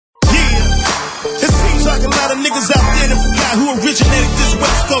like a lot of niggas out there that forgot who originated this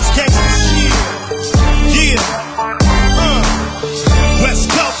West Coast gangsta shit. Yeah, West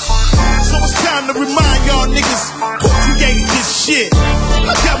Coast. So it's time to remind y'all niggas who created this shit.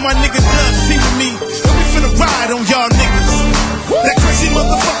 I got my nigga Daz C with me, and we finna ride on y'all niggas. That crazy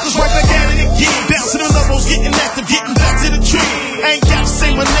motherfuckers right back at it again. Bouncing the levels, getting active, getting back to the tree. I ain't gotta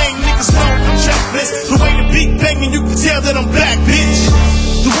say my name, niggas know I'm trackless. The way the beat banging, you can tell that I'm back, bitch.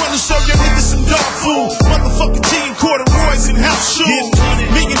 The one who serve your niggas some dog food. Motherfucking G and corduroys and house shoes.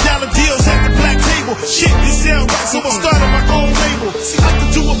 $1 million deals at the black table. Shit, this sound right, so I started my own label. See, I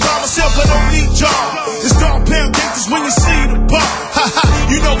can do it by myself, I don't need y'all. It's dog pound gangsters when you see the bar. Ha ha,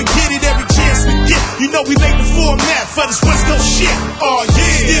 you know we get it every chance we get. You know we made the format for this West Coast shit. Oh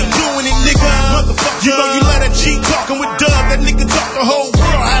yeah, still doing it, nigga. Motherfucker, you know you let that G talking with Dub. That nigga talk the whole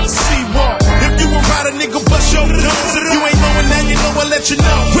world how to see walk. If you a rider, nigga, bust your guns. If you ain't knowing that, you know I let you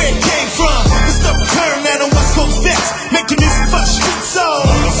know where it came from. It's the return now on West Coast Fest, making music for the street soul.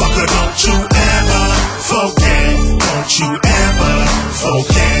 Motherfucker, don't you ever forget. Don't you ever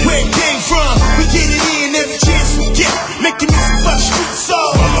forget where it came from. We get it in every chance we get, making music for the street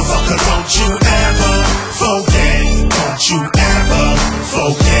soul. Motherfucker, don't you ever forget. Don't you ever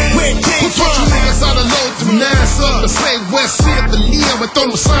forget where it came from. Put you niggas out of load them nines up and say West Sea the Leo and throw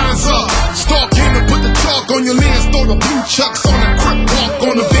them signs up. Stalk him and put the chalk on your lens. Throw the blue chucks on the crip walk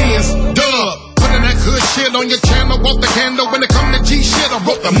on the Benz. Dub. Putting that good shit on your channel. Walk the candle when it come to G shit. I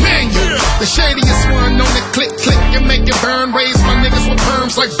wrote the manual. The shadiest one on it. Click, click and make it burn. Raise my niggas with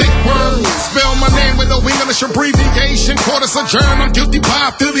perms like big worms. Spell my name with a English abbreviation. Quarters adjourn. I'm guilty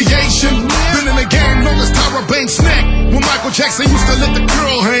by affiliation. Been in the game long as Tyra Banks' neck. When Michael Jackson used to let the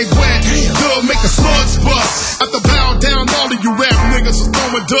girl hang wet. Dub make the slugs bust. At the bow down, all of you rap niggas was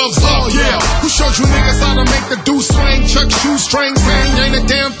throwing dubs. Oh yeah. Who showed you niggas how to make the do swing? Chuck shoestrings hang. Ain't a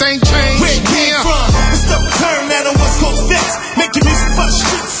damn thing changed. Where it came from. It's the return now on West Coast Fest, making music for the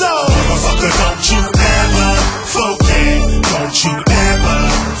street soul. Motherfucker, don't you ever forget. Don't you ever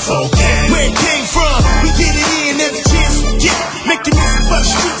forget where it came from. We get it in every chance we get, making music for the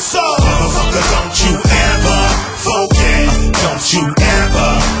street soul. Motherfucker, don't you ever forget. Don't you ever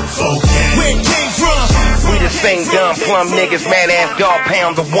forget where it came from. We the same dumb plum niggas, mad ass dog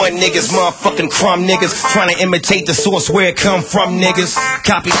pound the one niggas, motherfucking crumb niggas, trying to imitate the source where it come from niggas.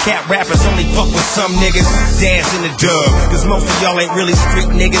 Copycat rappers only fuck with some niggas. Daz in the dub, cause most of y'all ain't really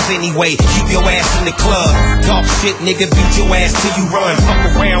street niggas anyway. Keep your ass in the club, talk shit nigga, beat your ass till you run. Fuck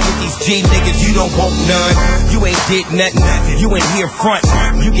around with these G niggas, you don't want none. You ain't did nothing, you ain't here front.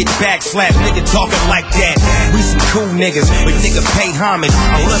 You get back slapped, nigga talking like that. We some cool niggas, but nigga pay homage.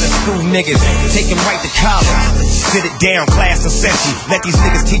 I love the school niggas, take him right to college. Sit it down, class of session. Let these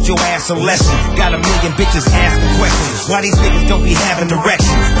niggas teach your ass a lesson. Got a million bitches asking questions. Why these niggas don't be having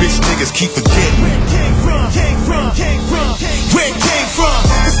direction? Bitch niggas keep forgetting. Came from.